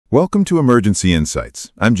Welcome to Emergency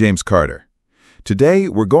Insights. I'm James Carter. Today,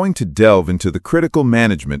 we're going to delve into the critical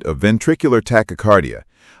management of ventricular tachycardia,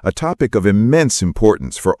 a topic of immense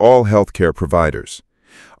importance for all healthcare providers.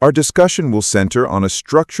 Our discussion will center on a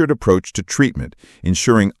structured approach to treatment,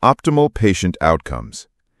 ensuring optimal patient outcomes.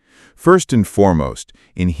 First and foremost,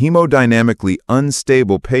 in hemodynamically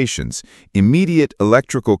unstable patients, immediate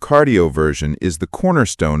electrical cardioversion is the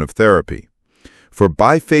cornerstone of therapy. For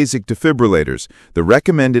biphasic defibrillators, the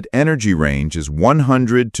recommended energy range is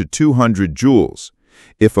 100 to 200 joules.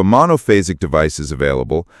 If a monophasic device is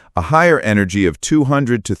available, a higher energy of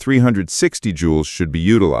 200 to 360 joules should be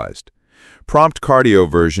utilized. Prompt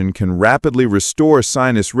cardioversion can rapidly restore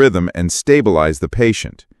sinus rhythm and stabilize the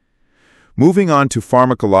patient. Moving on to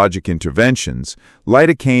pharmacologic interventions,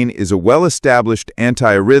 lidocaine is a well-established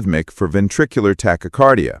antiarrhythmic for ventricular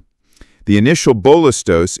tachycardia. The initial bolus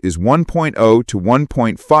dose is 1.0 to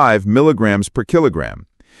 1.5 milligrams per kilogram.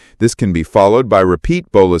 This can be followed by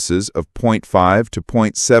repeat boluses of 0.5 to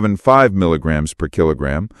 0.75 milligrams per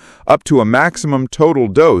kilogram, up to a maximum total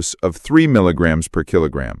dose of 3 milligrams per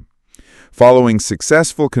kilogram. Following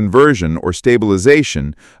successful conversion or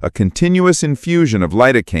stabilization, a continuous infusion of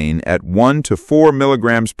lidocaine at 1 to 4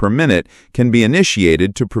 milligrams per minute can be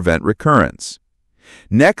initiated to prevent recurrence.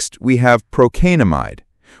 Next, we have procainamide.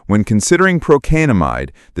 When considering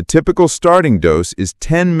procainamide, the typical starting dose is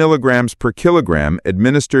 10 milligrams per kilogram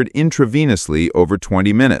administered intravenously over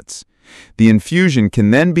 20 minutes. The infusion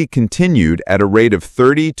can then be continued at a rate of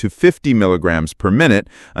 30 to 50 milligrams per minute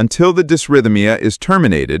until the dysrhythmia is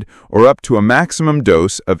terminated, or up to a maximum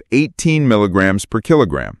dose of 18 milligrams per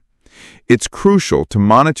kilogram. It's crucial to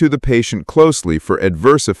monitor the patient closely for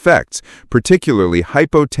adverse effects, particularly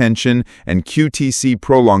hypotension and QTc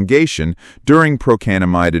prolongation during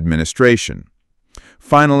procainamide administration.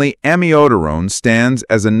 Finally, amiodarone stands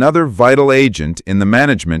as another vital agent in the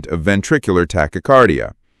management of ventricular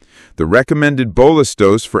tachycardia. The recommended bolus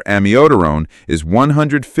dose for amiodarone is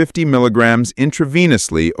 150 milligrams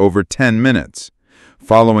intravenously over 10 minutes.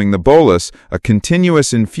 Following the bolus, a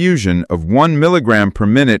continuous infusion of 1 milligram per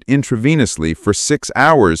minute intravenously for 6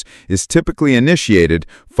 hours is typically initiated,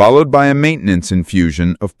 followed by a maintenance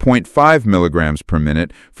infusion of 0.5 milligrams per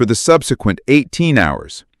minute for the subsequent 18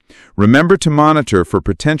 hours. Remember to monitor for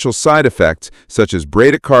potential side effects such as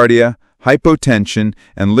bradycardia, hypotension,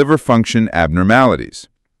 and liver function abnormalities.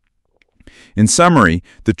 In summary,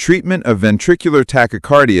 the treatment of ventricular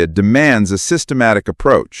tachycardia demands a systematic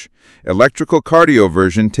approach. Electrical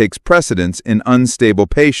cardioversion takes precedence in unstable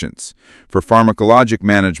patients. For pharmacologic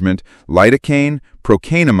management, lidocaine,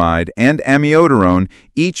 procainamide, and amiodarone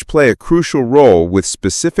each play a crucial role with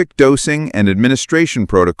specific dosing and administration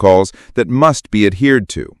protocols that must be adhered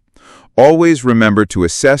to. Always remember to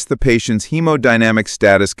assess the patient's hemodynamic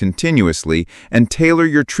status continuously and tailor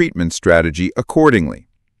your treatment strategy accordingly.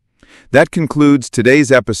 That concludes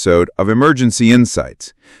today's episode of Emergency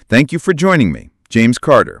Insights. Thank you for joining me, James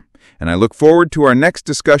Carter, and I look forward to our next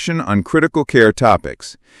discussion on critical care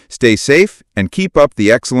topics. Stay safe and keep up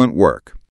the excellent work.